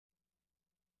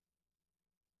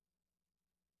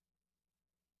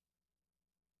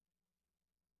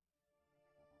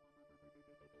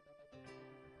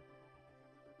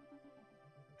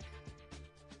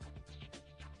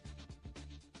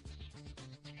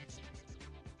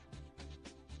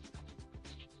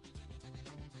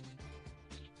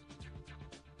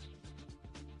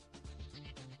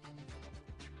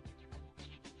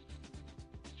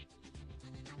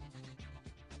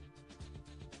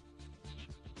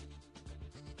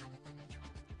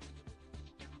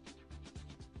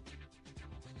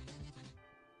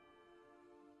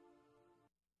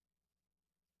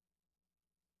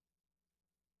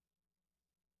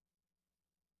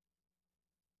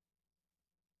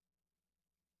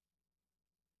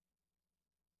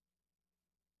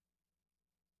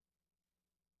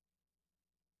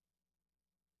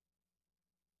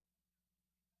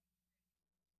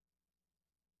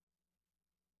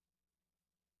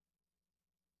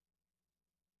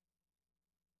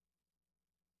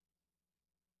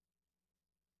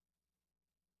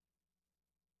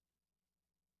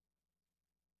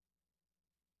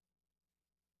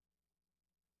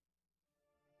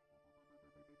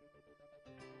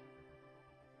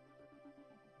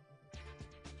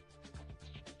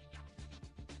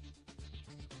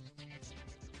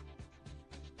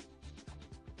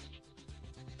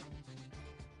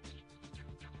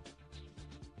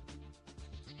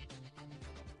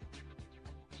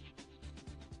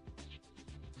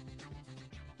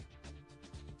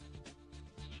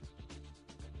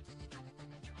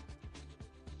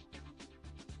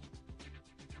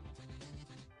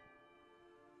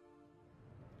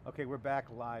Okay, we're back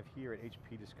live here at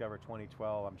HP Discover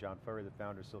 2012. I'm John Furrier, the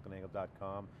founder of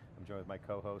SiliconANGLE.com. I'm joined with my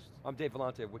co-host. I'm Dave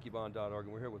Vellante of Wikibon.org,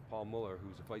 and we're here with Paul Muller,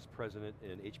 who's a vice president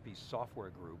in HP's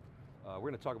software group. We're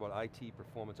going to talk about IT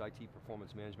performance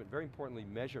management, very importantly,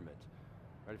 measurement.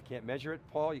 Right, if you can't measure it,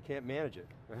 Paul, you can't manage it.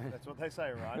 That's what they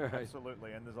say, right? Right.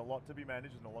 Absolutely, and there's a lot to be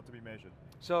managed and a lot to be measured.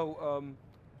 So,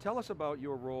 tell us about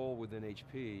your role within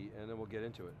HP, and then we'll get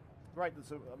into it. Great,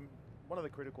 so one of the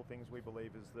critical things we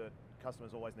believe is that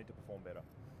customers always need to perform better.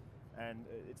 And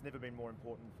it's never been more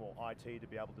important for IT to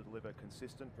be able to deliver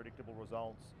consistent, predictable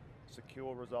results,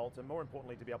 secure results, and more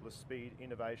importantly to be able to speed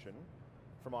innovation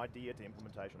from idea to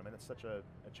implementation. I mean, it's such a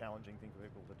challenging thing for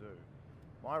people to do.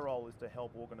 My role is to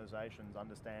help organizations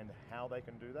understand how they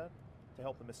can do that, to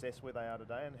help them assess where they are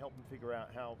today and help them figure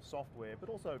out how software, but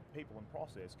also people and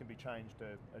process can be changed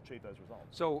to achieve those results.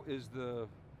 So is the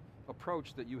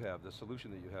approach that you have, the solution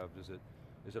that you have,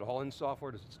 is it all in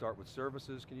software? Does it start with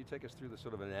services? Can you take us through the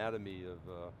sort of anatomy of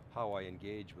how I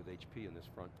engage with HP in this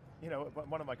front? You know,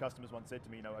 one of my customers once said to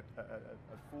me, you know,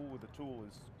 a fool with a tool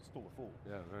is still a fool.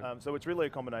 Yeah, right. So it's really a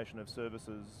combination of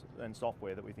services and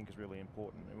software that we think is really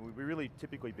important. And we really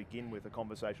typically begin with a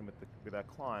conversation with our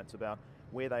clients about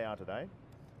where they are today,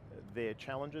 their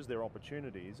challenges, their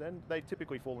opportunities, and they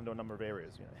typically fall into a number of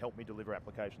areas. You know, help me deliver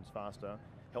applications faster,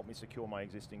 help me secure my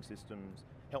existing systems,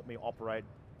 help me operate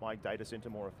my data center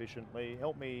more efficiently,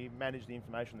 help me manage the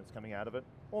information that's coming out of it,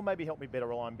 or maybe help me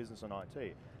better align business and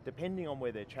IT. Depending on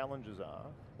where their challenges are,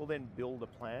 we'll then build a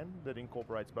plan that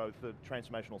incorporates both the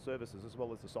transformational services as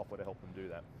well as the software to help them do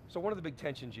that. So one of the big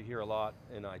tensions you hear a lot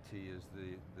in IT is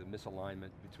the misalignment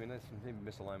between, maybe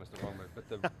misalignment's the wrong word, but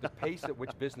the pace at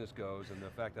which business goes and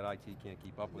the fact that IT can't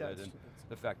keep up with it, and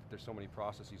the fact that there's so many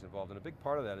processes involved. And a big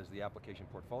part of that is the application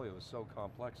portfolio is so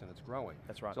complex and it's growing.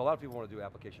 That's right. So a lot of people want to do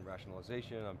application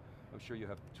rationalization. I'm sure you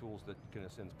have tools that can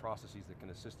assist, processes that can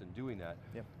assist in doing that.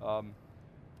 Yep.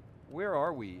 Where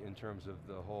are we in terms of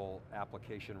the whole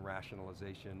application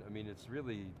rationalization? I mean, it's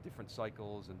really different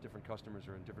cycles and different customers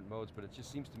are in different modes, but it just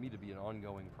seems to me to be an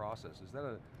ongoing process. Is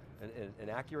that an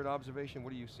accurate observation?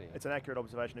 What are you seeing? It's an accurate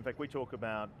observation. In fact, we talk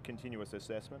about continuous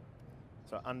assessment.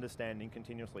 So understanding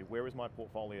continuously, where is my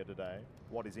portfolio today?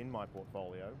 What is in my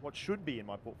portfolio? What should be in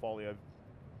my portfolio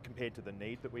compared to the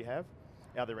need that we have?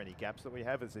 Are there any gaps that we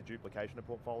have? Is there duplication of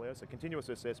portfolio? So continuous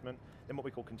assessment, then what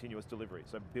we call continuous delivery.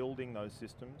 So building those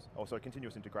systems, also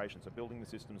continuous integration, so building the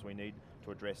systems we need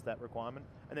to address that requirement,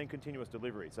 and then continuous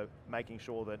delivery, so making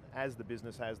sure that as the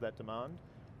business has that demand,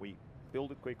 we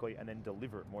build it quickly and then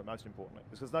deliver it, most importantly.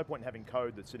 Because there's no point in having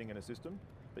code that's sitting in a system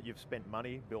that you've spent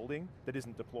money building that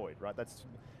isn't deployed, right? That's,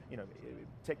 you know,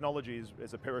 technology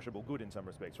is a perishable good in some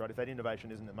respects, right? If that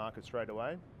innovation isn't in the market straight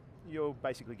away, you're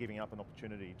basically giving up an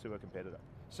opportunity to a competitor.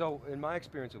 So in my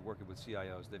experience of working with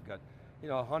CIOs, they've got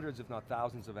hundreds if not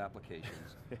thousands of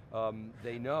applications.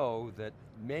 They know that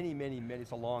many,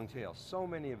 it's a long tail. So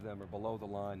many of them are below the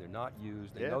line, they're not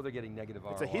used, they know they're getting negative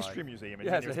ROI. It's a history museum in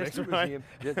it's a history museum.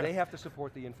 Right? They have to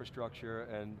support the infrastructure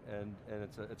and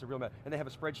it's a real matter. And they have a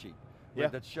spreadsheet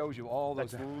that shows you all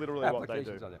those literally applications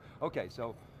what they on do. there. Okay,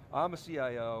 so I'm a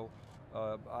CIO,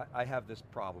 I have this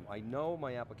problem. I know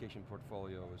my application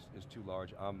portfolio is too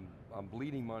large. I'm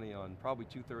bleeding money on probably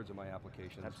 2/3 of my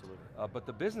applications. Absolutely. But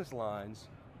the business lines,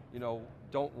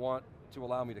 don't want to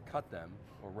allow me to cut them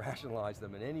or rationalize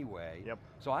them in any way. Yep.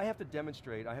 So I have to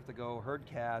demonstrate, I have to go herd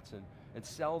cats and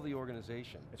sell the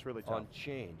organization. It's really tough. On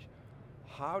change.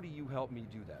 How do you help me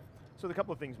do that? So the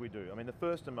couple of things we do. I mean, the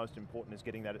first and most important is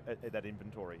getting that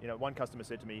inventory. You know, one customer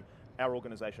said to me, our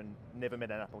organization never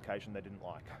met an application they didn't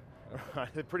like.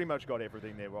 They pretty much got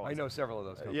everything there right. I know several of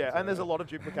those companies. Yeah, and there's a lot of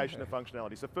duplication of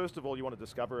functionality. So first of all, you want to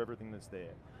discover everything that's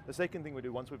there. The second thing we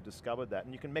do, once we've discovered that,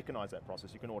 and you can mechanize that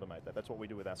process, you can automate that, that's what we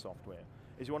do with our software,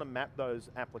 is you want to map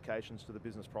those applications to the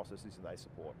business processes that they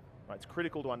support. Right? It's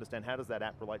critical to understand how does that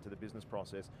app relate to the business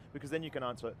process, because then you can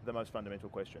answer the most fundamental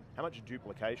question. How much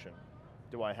duplication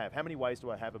do I have? How many ways do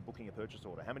I have of booking a purchase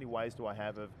order? How many ways do I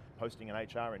have of posting an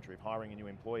HR entry, of hiring a new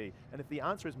employee? And if the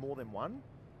answer is more than one,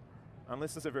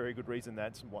 unless there's a very good reason,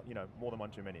 that's more than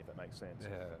one too many, if that makes sense.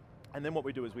 Yeah. And then what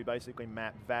we do is we basically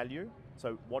map value.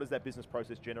 So what is that business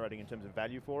process generating in terms of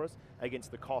value for us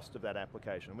against the cost of that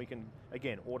application? We can,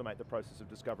 again, automate the process of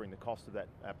discovering the cost of that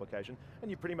application,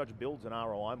 and you pretty much builds an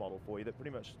ROI model for you that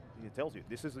pretty much tells you,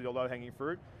 this is your low-hanging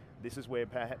fruit, this is where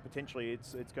potentially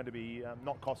it's going to be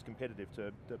not cost competitive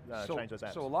to change those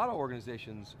apps. So a lot of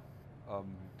organizations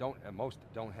most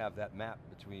don't have that map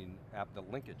between the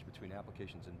linkage between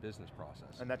applications and business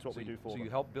process. And that's what we do for them. So you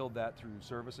help build that through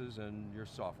services and your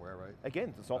software, right?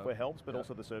 Again, the software helps, but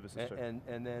also the services too.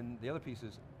 And then the other piece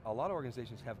is, a lot of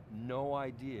organizations have no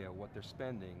idea what they're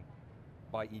spending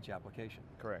by each application.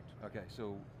 Correct. Okay,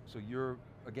 so you're,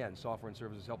 again, software and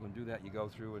services helping them do that. You go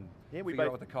through and Yeah, figure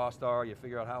out what the costs are, you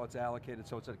figure out how it's allocated,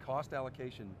 so it's a cost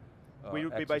allocation we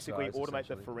basically exercise, automate the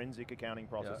essentially. forensic accounting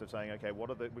process of saying, okay, what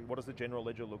does the general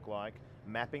ledger look like,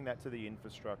 mapping that to the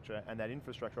infrastructure, and that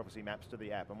infrastructure obviously maps to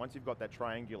the app. And once you've got that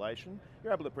triangulation,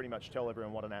 you're able to pretty much tell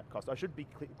everyone what an app costs. I should be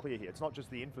clear here, it's not just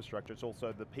the infrastructure, it's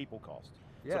also the people cost.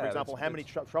 Yeah, so for example, how many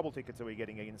trouble tickets are we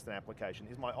getting against an application?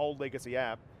 Is my old legacy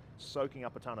app soaking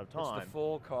up a ton of time? It's the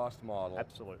full cost model.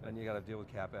 Absolutely. And you got to deal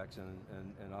with CapEx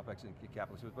and OpEx and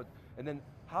capital. And then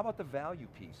how about the value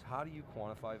piece? How do you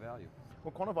quantify value?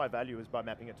 Well, quantify value is by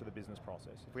mapping it to the business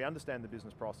process. If we understand the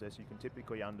business process, you can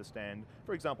typically understand,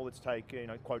 for example, let's take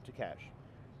quote to cash.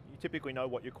 You typically know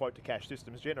what your quote to cash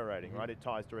system is generating, right? It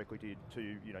ties directly to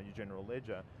your general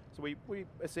ledger. So we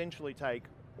essentially take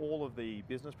all of the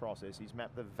business processes, map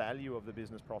the value of the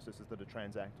business processes that are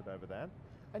transacted over that,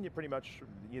 and you pretty much,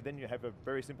 then you have a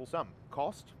very simple sum.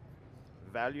 Cost,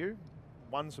 value,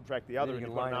 one subtract the other, and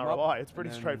you've got an ROI. It's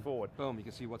pretty straightforward. Boom, you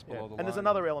can see what's below the line. And there's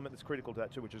another element that's critical to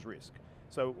that too, which is risk.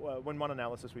 So when one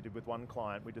analysis we did with one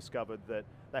client, we discovered that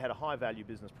they had a high value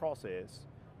business process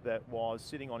that was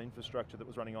sitting on infrastructure that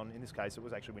was running on, in this case, it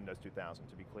was actually Windows 2000,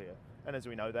 to be clear. And as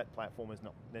we know, that platform is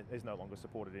no longer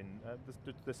supported in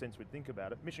the sense we'd think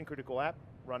about it. Mission critical app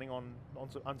running on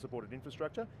unsupported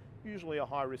infrastructure, usually a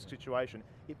high risk situation.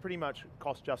 It pretty much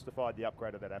cost justified the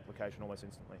upgrade of that application almost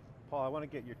instantly. Paul, I want to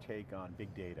get your take on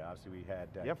big data. Obviously we had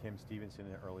Kim Stevenson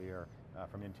earlier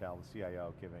from Intel, the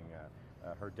CIO, giving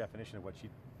her definition of what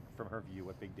from her view,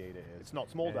 what big data is. It's not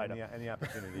small data. And the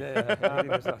opportunity.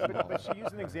 But she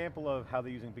used an example of how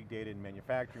they're using big data in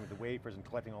manufacturing with the wafers and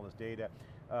collecting all this data.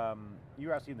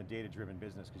 You're actually in the data-driven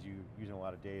business because you're using a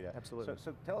lot of data. Absolutely.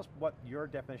 So tell us what your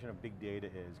definition of big data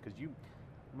is, because you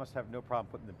must have no problem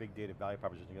putting the big data value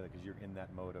proposition together because you're in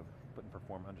that mode of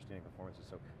understanding performances.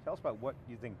 So tell us about what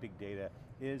you think big data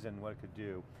is and what it could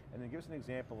do, and then give us an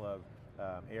example of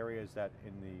areas that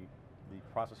in the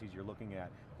processes you're looking at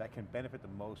that can benefit the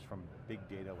most from big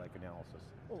data like analysis.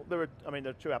 Well, there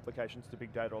are two applications to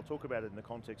big data. I'll talk about it in the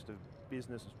context of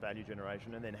business value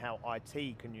generation and then how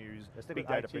IT can use big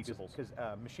data principles. Because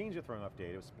machines are throwing off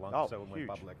data with Splunk, so it went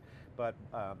public, but,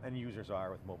 and users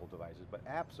are with mobile devices, but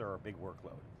apps are a big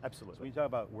workload. Absolutely. So when you talk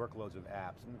about workloads of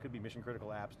apps, and it could be mission critical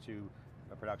apps to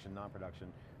production, non-production,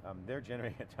 they're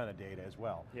generating a ton of data as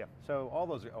well. Yeah. So all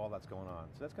that's going on.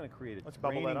 So that's going to create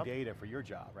raining data for your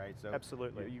job, right? So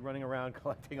absolutely. You're running around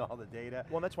collecting all the data.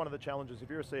 Well, that's one of the challenges. If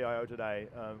you're a CIO today,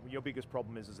 your biggest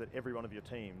problem is that every one of your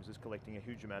teams is collecting a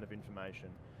huge amount of information,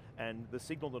 and the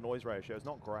signal to noise ratio is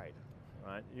not great,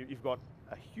 right? You've got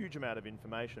a huge amount of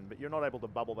information, but you're not able to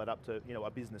bubble that up to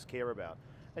a business care about.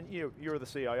 And you're the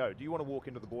CIO. Do you want to walk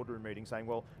into the boardroom meeting saying,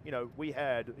 well, we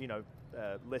had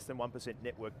less than 1%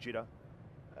 network jitter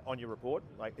on your report?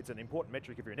 Like, it's an important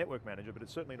metric if you're a network manager, but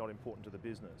it's certainly not important to the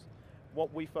business.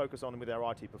 What we focus on with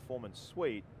our IT performance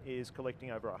suite is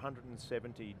collecting over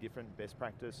 170 different best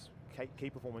practice key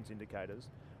performance indicators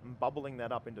and bubbling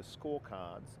that up into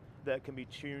scorecards that can be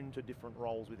tuned to different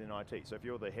roles within IT. So if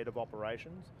you're the head of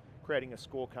operations, creating a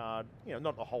scorecard,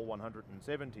 not the whole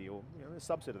 170 or a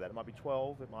subset of that. It might be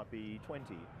 12, it might be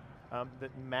 20, that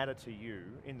matter to you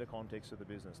in the context of the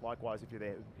business. Likewise, if you're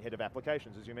the head of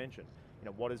applications, as you mentioned,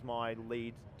 what is my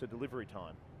lead to delivery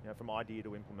time? From idea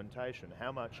to implementation.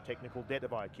 How much technical debt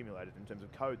have I accumulated in terms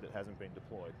of code that hasn't been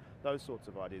deployed? Those sorts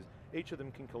of ideas. Each of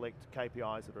them can collect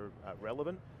KPIs that are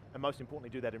relevant, and most importantly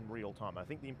do that in real time. I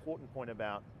think the important point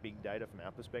about big data from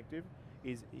our perspective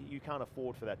is you can't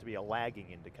afford for that to be a lagging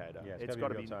indicator. Yeah, it's got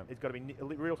to be real time. It's got to be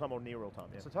real time or near real time.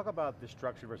 Yeah. So talk about the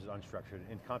structured versus unstructured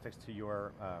in context to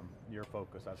your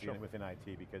focus within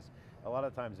IT, because a lot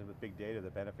of times with big data, the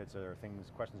benefits are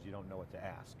questions you don't know what to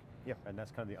ask. Yeah. And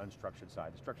that's kind of the unstructured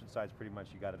side. The structured side is pretty much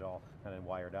you got it all kind of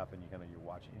wired up and you're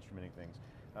watching, instrumenting things.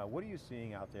 What are you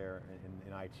seeing out there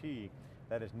in IT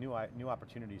that is new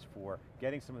opportunities for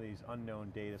getting some of these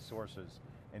unknown data sources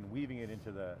and weaving it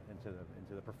into the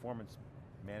performance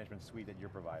management suite that you're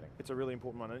providing? It's a really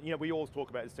important one. And we always talk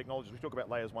about as technologies, we talk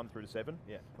about layers 1 through to 7.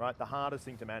 Yeah. Right? The hardest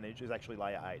thing to manage is actually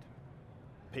layer 8.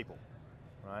 People.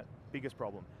 Right? Biggest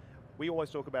problem. We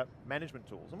always talk about management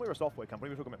tools, and we're a software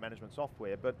company, we're talking about management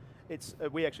software, but it's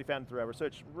we actually found through our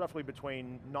research, roughly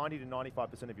between 90 to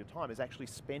 95% of your time is actually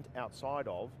spent outside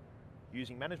of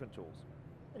using management tools.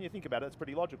 And you think about it, it's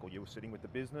pretty logical. You're sitting with the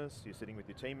business, you're sitting with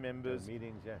your team members.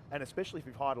 Meetings, yeah. And especially if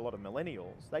you've hired a lot of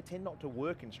millennials, they tend not to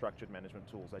work in structured management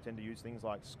tools. They tend to use things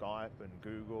like Skype and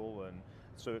Google and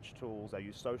search tools. They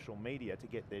use social media to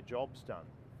get their jobs done.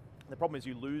 The problem is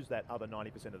you lose that other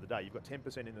 90% of the day. You've got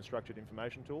 10% in the structured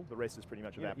information tool, the rest is pretty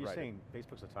much evaporated. You're saying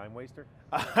Facebook's a time waster?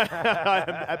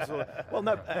 Absolutely. Well,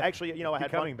 no, actually, I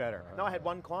had Becoming better. No, I had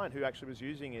one client who actually was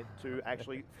using it to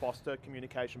actually foster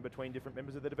communication between different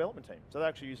members of the development team. So they're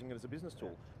actually using it as a business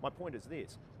tool. My point is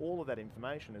this, all of that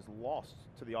information is lost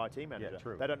to the IT manager. Yeah,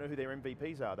 true. They don't know who their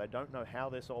MVPs are, they don't know how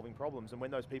they're solving problems, and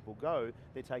when those people go,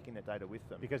 they're taking that data with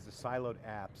them. Because the siloed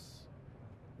apps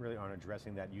really aren't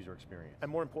addressing that user experience. And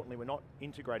more importantly, we're not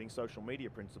integrating social media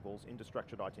principles into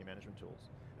structured IT management tools.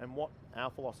 And what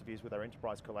our philosophy is with our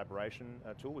enterprise collaboration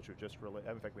tool, which we've just released,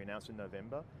 in fact we announced in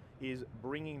November, is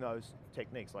bringing those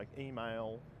techniques like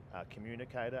email,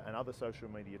 communicator, and other social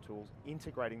media tools,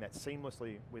 integrating that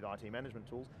seamlessly with IT management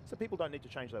tools, so people don't need to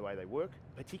change the way they work,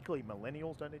 particularly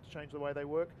millennials don't need to change the way they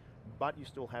work, but you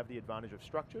still have the advantage of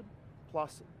structured,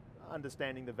 plus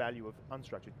understanding the value of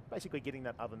unstructured. Basically getting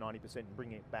that other 90% and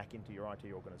bringing it back into your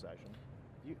IT organization.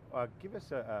 You, give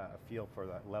us a feel for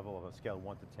that level of a scale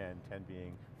 1 to 10, 10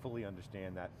 being fully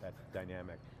understand that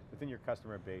dynamic. Within your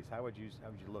customer base, how would you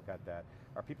look at that?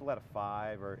 Are people at a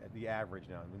 5 or at the average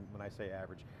now? When I say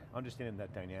average, understanding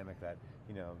that dynamic, that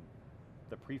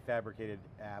the prefabricated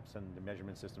apps and the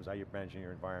measurement systems, how you're managing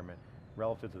your environment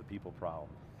relative to the people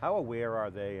problem. How aware are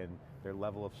they in their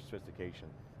level of sophistication?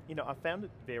 I found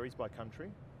it varies by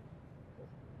country,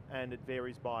 and it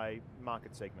varies by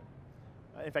market segment.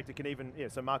 In fact, it can even,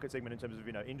 so market segment in terms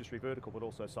of industry vertical, but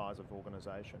also size of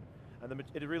organization. And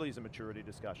it really is a maturity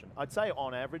discussion. I'd say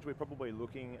on average, we're probably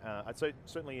looking, I'd say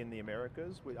certainly in the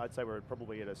Americas, I'd say we're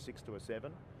probably at a 6 to a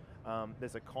 7.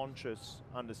 There's a conscious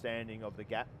understanding of the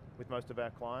gap with most of our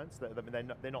clients.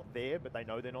 They're not there, but they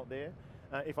know they're not there.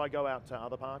 If I go out to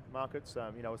other markets,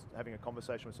 I was having a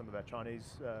conversation with some of our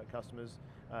Chinese customers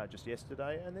just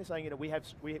yesterday, and they're saying,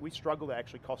 we struggle to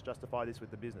actually cost justify this with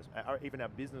the business. Even our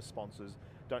business sponsors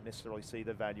don't necessarily see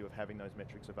the value of having those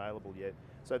metrics available yet.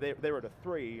 So they're at a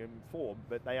 3 and 4,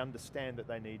 but they understand that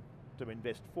they need to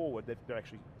invest forward. They're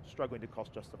actually struggling to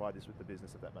cost justify this with the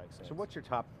business, if that makes sense. So what's your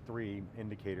top 3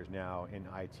 indicators now in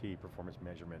IT performance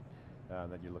measurement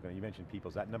that you're looking at? You mentioned people.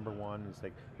 Is that number 1? It's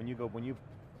like when you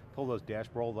pull those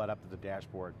roll that up to the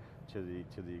dashboard to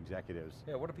the executives.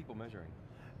 Yeah, what are people measuring?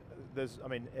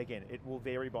 Again, it will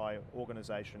vary by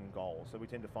organization goals. So we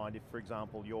tend to find if, for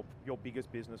example, your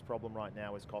biggest business problem right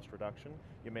now is cost reduction,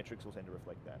 your metrics will tend to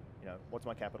reflect that. What's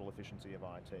my capital efficiency of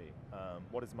IT?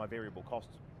 What is my variable cost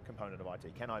component of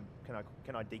IT? Can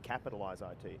I decapitalize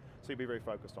IT? So you'll be very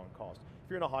focused on cost. If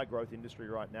you're in a high growth industry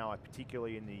right now,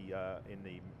 particularly in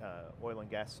the oil and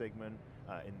gas segment,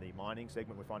 in the mining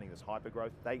segment, we're finding this hyper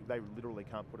growth. They literally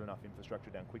can't put enough infrastructure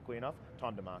down quickly enough.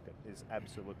 Time to market is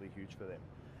absolutely huge for them.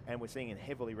 And we're seeing in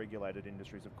heavily regulated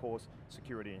industries, of course,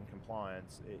 security and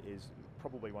compliance is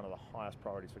probably one of the highest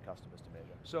priorities for customers to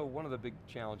measure. So one of the big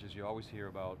challenges you always hear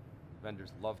about,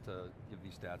 vendors love to give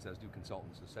these stats, as do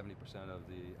consultants, is 70% of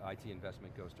the IT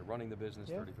investment goes to running the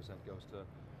business, 30% goes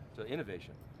to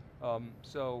innovation.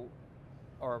 So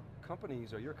are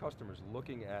companies, are your customers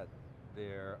looking at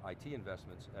their IT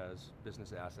investments as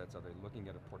business assets? Are they looking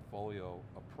at a portfolio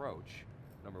approach,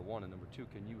 number 1, and number 2,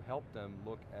 can you help them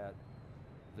look at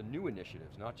the new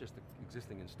initiatives, not just the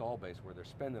existing install base where they're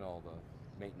spending all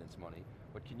the maintenance money,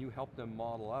 but can you help them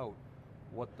model out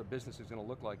what the business is going to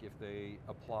look like if they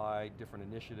apply different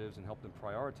initiatives and help them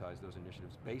prioritize those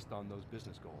initiatives based on those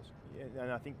business goals? Yeah, and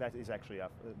I think that is actually our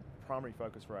primary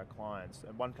focus for our clients.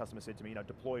 And one customer said to me,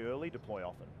 deploy early, deploy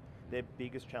often. Their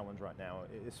biggest challenge right now,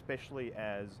 especially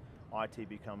as IT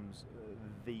becomes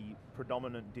the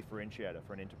predominant differentiator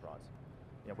for an enterprise.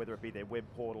 Whether it be their web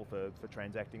portal for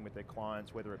transacting with their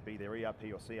clients, whether it be their ERP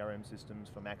or CRM systems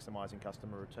for maximizing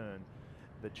customer return,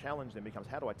 the challenge then becomes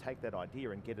how do I take that idea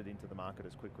and get it into the market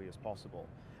as quickly as possible?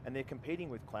 And they're competing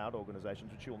with cloud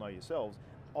organizations, which you'll know yourselves,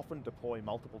 often deploy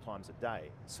multiple times a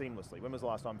day, seamlessly. When was the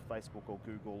last time Facebook or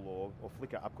Google or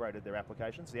Flickr upgraded their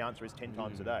applications? The answer is 10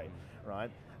 times a day,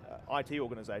 right? IT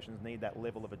organizations need that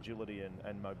level of agility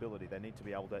and mobility. They need to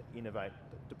be able to innovate,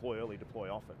 deploy early, deploy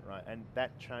often, right? And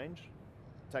that change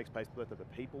takes place both at the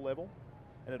people level,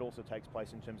 and it also takes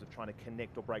place in terms of trying to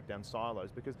connect or break down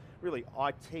silos, because really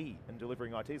IT and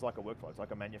delivering IT is like a workflow, it's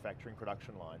like a manufacturing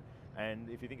production line. And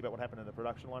if you think about what happened in the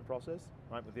production line process,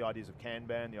 right, with the ideas of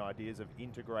Kanban, the ideas of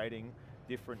integrating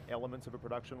different elements of a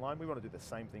production line, we want to do the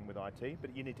same thing with IT,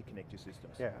 but you need to connect your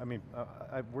systems. Yeah,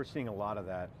 we're seeing a lot of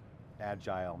that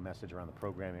agile message around the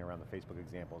programming, around the Facebook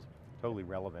examples, totally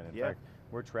relevant. In fact,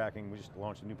 we're tracking, we just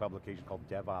launched a new publication called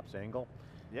DevOps Angle.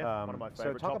 Yeah, one of my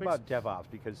favorite So talk topics. about DevOps,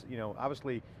 because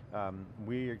obviously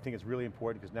we think it's really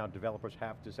important because now developers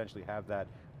have to essentially have that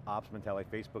ops mentality.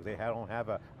 Facebook, they don't have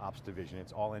a ops division,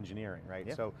 it's all engineering, right?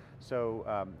 Yeah.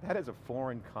 So that is a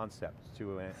foreign concept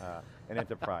to an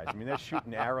enterprise. I mean, they're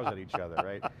shooting arrows at each other,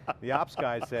 right? The ops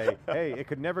guys say, hey, it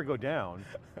could never go down,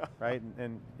 right?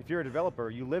 And if you're a developer,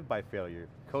 you live by failure.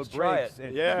 Code Just try breaks, it.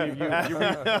 and Yeah.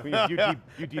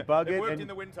 you debug it. It worked and in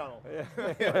the wind tunnel.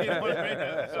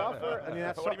 software, I mean,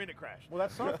 that's What do you mean it crashed? well,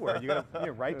 that's software. You got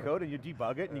to write code and you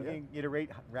debug it, and you can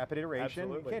iterate, rapid iteration.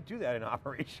 Absolutely. You can't do that in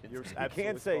operations. You're You absolutely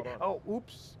can't say, spot on. oh,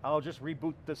 oops, I'll just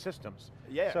reboot the systems.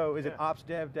 Yeah, So is it yeah. ops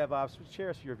dev, DevOps? Share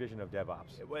us your vision of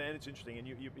DevOps. Well, and it's interesting,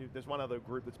 and there's one other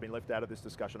group that's been left out of this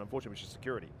discussion, unfortunately, which is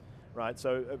security, right?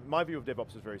 So my view of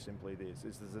DevOps is very simply this,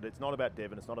 is that it's not about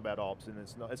dev and it's not about ops, and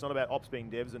it's not about ops being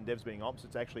devs and devs being ops,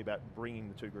 it's actually about bringing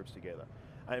the two groups together.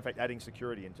 And in fact, adding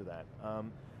security into that.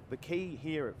 The key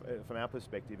here, from our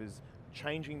perspective, is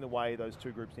changing the way those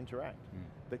two groups interact.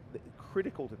 The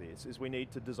critical to this is we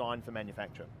need to design for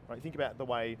manufacture, right? Think about the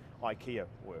way IKEA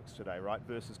works today, right?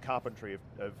 Versus carpentry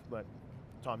of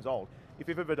times old. If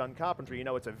you've ever done carpentry, you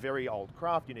know it's a very old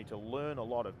craft. You need to learn a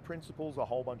lot of principles, a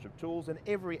whole bunch of tools, and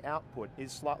every output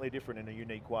is slightly different in a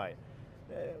unique way.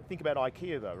 Think about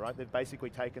IKEA though, right? They've basically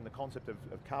taken the concept of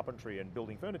carpentry and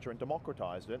building furniture and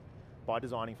democratized it by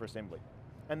designing for assembly.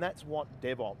 And that's what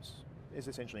DevOps is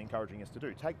essentially encouraging us to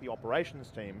do. Take the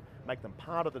operations team, make them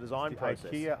part of the design process.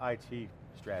 IKEA IT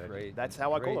strategy. Great. That's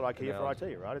how I call it, Great IKEA analogy. for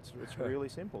IT, right? It's really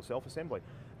simple, self-assembly.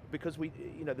 Because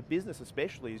the business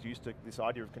especially is used to this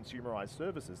idea of consumerized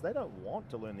services. They don't want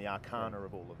to learn the arcana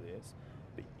of all of this.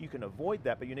 But you can avoid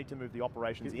that, but you need to move the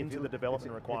operations into the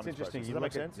development requirements It's interesting. process. Does that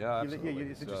make sense? Yeah, absolutely.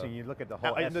 It's interesting. You look at the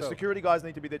whole And the SO security guys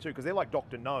need to be there too, because they're like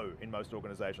Dr. No in most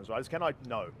organizations, right? Can I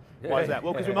know? Why is that?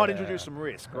 Well, because we might introduce some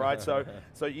risk, right? So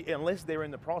unless they're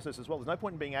in the process as well, there's no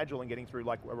point in being agile and getting through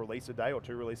like a release a day or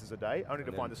 2 releases a day, only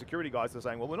to find the security guys that are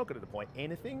saying, well, we're not going to deploy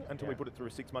anything until we put it through a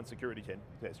 6-month security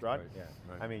test, right? Yeah.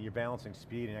 Right. I mean, you're balancing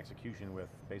speed and execution with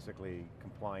basically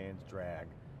compliance, drag,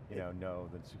 know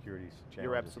the security challenges.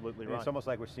 You're absolutely right. It's almost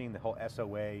like we're seeing the whole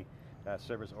SOA,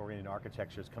 service-oriented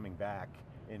architectures coming back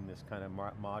in this kind of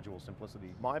module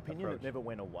simplicity My opinion, approach. it never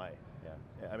went away.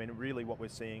 Yeah. I mean, really what we're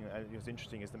seeing, what's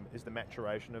interesting is the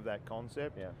maturation of that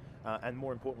concept. Yeah. And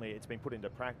more importantly, it's been put into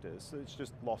practice. It's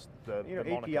just lost the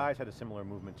moniker. APIs had a similar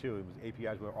movement too. It was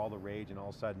APIs were all the rage, and all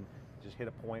of a sudden, it just hit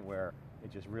a point where it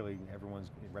just really,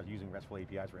 everyone's using RESTful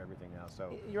APIs for everything now,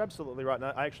 so. You're absolutely right, and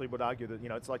I actually would argue that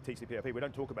it's like TCP/IP. We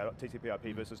don't talk about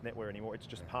TCP/IP versus netware anymore. It's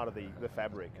just part of the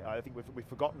fabric. I think we've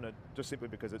forgotten it just simply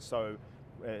because it's so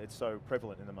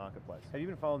prevalent in the marketplace. Have you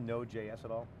been following Node.js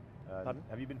at all? Pardon?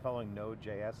 Have you been following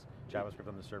Node.js, JavaScript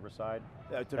on the server side?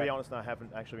 To be honest, no, I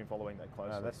haven't actually been following that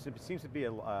closely. That seems to be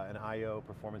an I/O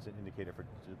performance indicator for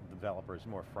developers,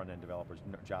 more front-end developers,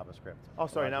 JavaScript. Oh,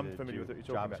 sorry, now Allows you I'm to familiar do with what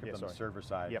you're talking about. JavaScript Yeah, on the sorry. server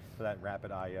side Yep. for that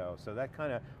rapid I/O. So that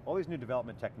kind of, all these new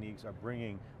development techniques are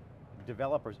bringing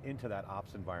developers into that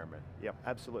ops environment. Yep,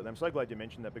 absolutely. I'm so glad you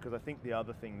mentioned that, because I think the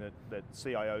other thing that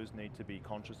CIOs need to be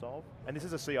conscious of, and this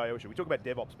is a CIO issue. We talk about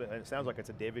DevOps, but it sounds like it's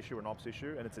a dev issue, an ops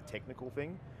issue, and it's a technical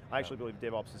thing. I actually believe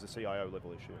DevOps is a CIO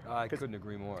level issue. I couldn't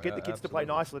agree more. Get the kids to play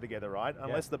Absolutely. nicely together, right?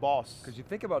 Unless the boss. Because you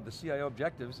think about the CIO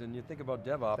objectives and you think about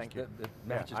DevOps, Thank you. that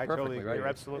matches I perfectly, totally agree. right? You're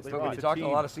absolutely But right. when you It's a talk to a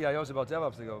team. lot of CIOs about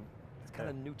DevOps, they go, it's kind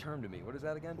of a new term to me. What is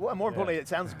that again? Well, more importantly, it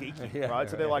sounds geeky, Yeah. right?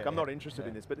 So they're like, I'm Yeah. not interested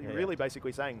in this. But you're Yeah. really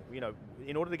basically saying,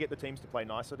 in order to get the teams to play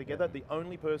nicer together, the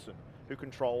only person who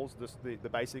controls the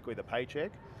basically the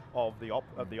paycheck of the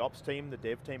ops team, the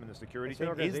dev team, and the security It's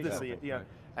an team is the organization. CEO. Right.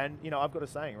 And I've got a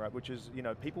saying, right, which is,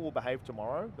 people will behave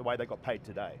tomorrow the way they got paid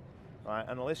today. Right?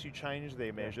 And unless you change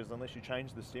their measures, unless you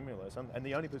change the stimulus, and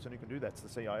the only person who can do that's the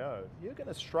CIO, you're going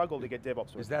to struggle to get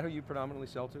DevOps. Is that who you predominantly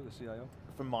sell to, the CIO?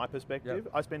 From my perspective,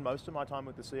 I spend most of my time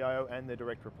with the CIO and their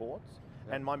direct reports,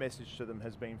 and my message to them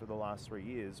has been for the last 3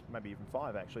 years, maybe even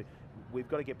 5 actually, we've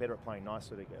got to get better at playing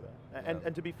nicer together.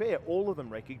 And to be fair, all of them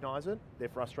recognize it. Their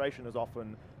frustration is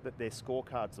often that their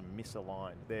scorecards are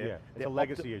misaligned. It's a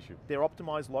legacy issue. They're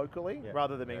optimized locally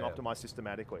rather than being Yeah. optimized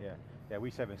systematically. Yeah,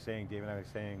 we have been saying, Dave and I were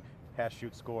saying, pass,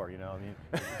 shoot, score, I mean,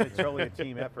 it's really a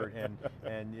team effort,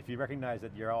 and if you recognize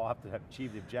that you all have to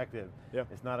achieve the objective,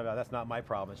 it's not about, that's not my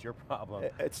problem, it's your problem.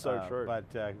 It's so true. But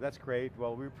that's great,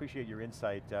 well, we appreciate your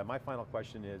insight. My final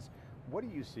question is, what do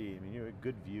you see? I mean, you have a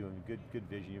good view and good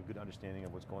vision, you have a good understanding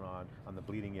of what's going on the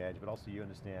bleeding edge, but also you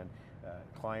understand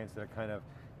clients that are kind of,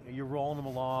 you're rolling them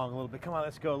along a little bit, come on,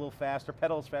 let's go a little faster,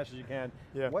 pedal as fast as you can.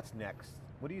 Yeah. What's next?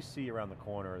 What do you see around the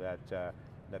corner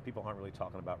that people aren't really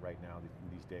talking about right now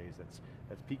these days, that's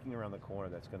peeking around the corner,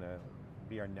 that's going to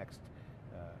be our next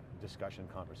discussion,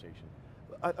 conversation?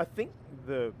 I think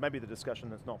maybe the discussion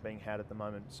that's not being had at the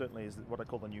moment certainly is what I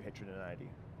call the new heterogeneity.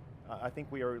 I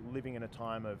think we are living in a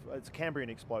time of, it's Cambrian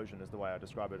explosion is the way I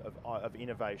describe it, of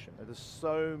innovation. There's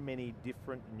so many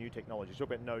different new technologies. You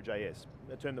talk about Node.js,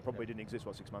 a term that probably didn't exist,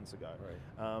 6 months ago.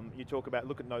 Right. You talk about,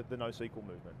 look at the NoSQL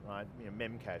movement, right?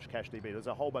 Memcache, CacheDB, there's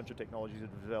a whole bunch of technologies that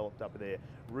have developed up there.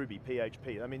 Ruby,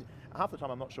 PHP. I mean, half the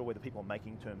time I'm not sure whether people are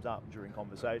making terms up during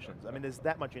conversations. I mean, there's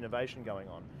that much innovation going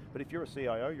on. But if you're a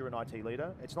CIO, you're an IT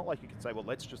leader, it's not like you can say, well,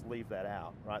 let's just leave that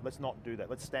out, right? Let's not do that.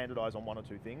 Let's standardize on 1 or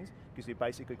 2 things, because you're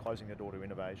basically closing the door to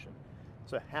innovation.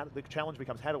 So the challenge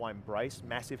becomes, how do I embrace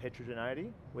massive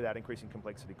heterogeneity without increasing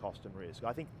complexity, cost, and risk?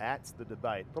 I think that's the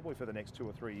debate, probably for the next 2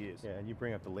 or 3 years. Yeah, and you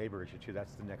bring up the labor issue too.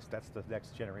 That's the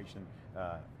next generation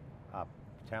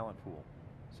talent pool.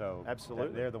 So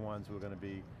absolutely, they're the ones who are going to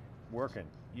be working.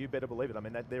 You better believe it. I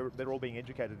mean, they're all being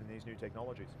educated in these new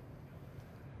technologies.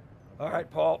 All right,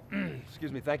 Paul,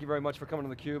 excuse me, thank you very much for coming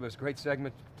on theCUBE. It's a great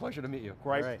segment, pleasure to meet you.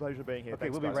 Great pleasure being here. Okay,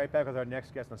 Thanks, we'll be guys. right back with our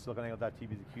next guest on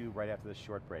SiliconANGLE.tv theCUBE right after this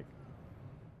short break.